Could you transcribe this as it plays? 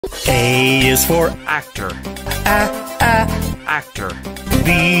A is for actor, actor.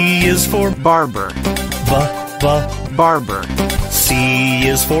 B is for Barber, barber. C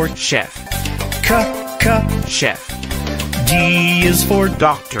is for Chef, chef. D is for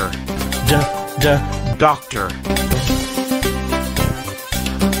Doctor, doctor.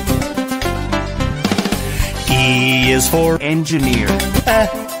 E is for Engineer,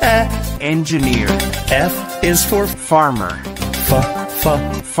 engineer. F is for Farmer,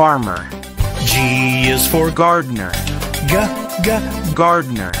 farmer. G is for Gardener,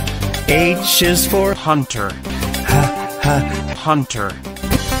 gardener. H is for Hunter, hunter.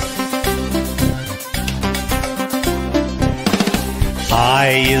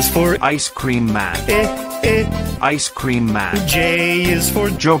 I is for Ice cream man, ice cream man. J is for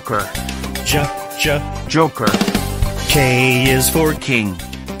Joker, joker. K is for King,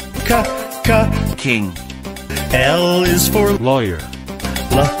 king. L is for Lawyer,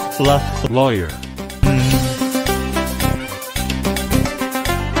 lawyer.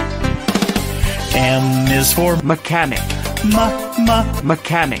 M is for Mechanic,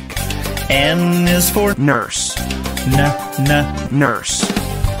 mechanic. N is for Nurse, nurse.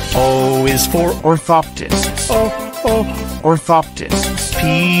 O is for Orthoptist, orthoptist.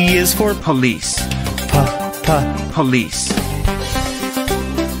 P is for Police, police.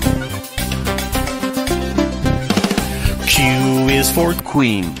 Q is for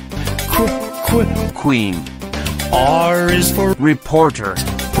Queen, queen. R is for Reporter,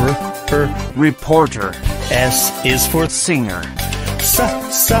 reporter. S is for Singer,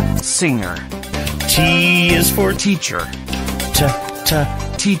 singer. T is for Teacher,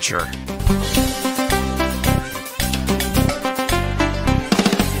 teacher.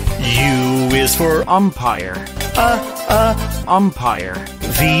 U is for Umpire, umpire.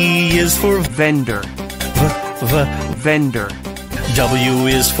 V is for Vendor, vendor. W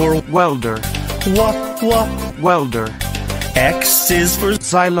is for Welder, welder. X is for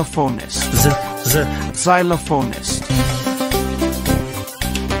Xylophonist, xylophonist.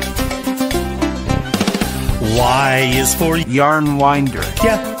 Y is for Yarn winder,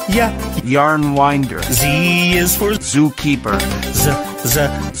 yarn winder. Z is for Zookeeper,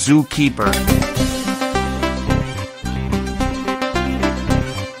 zookeeper.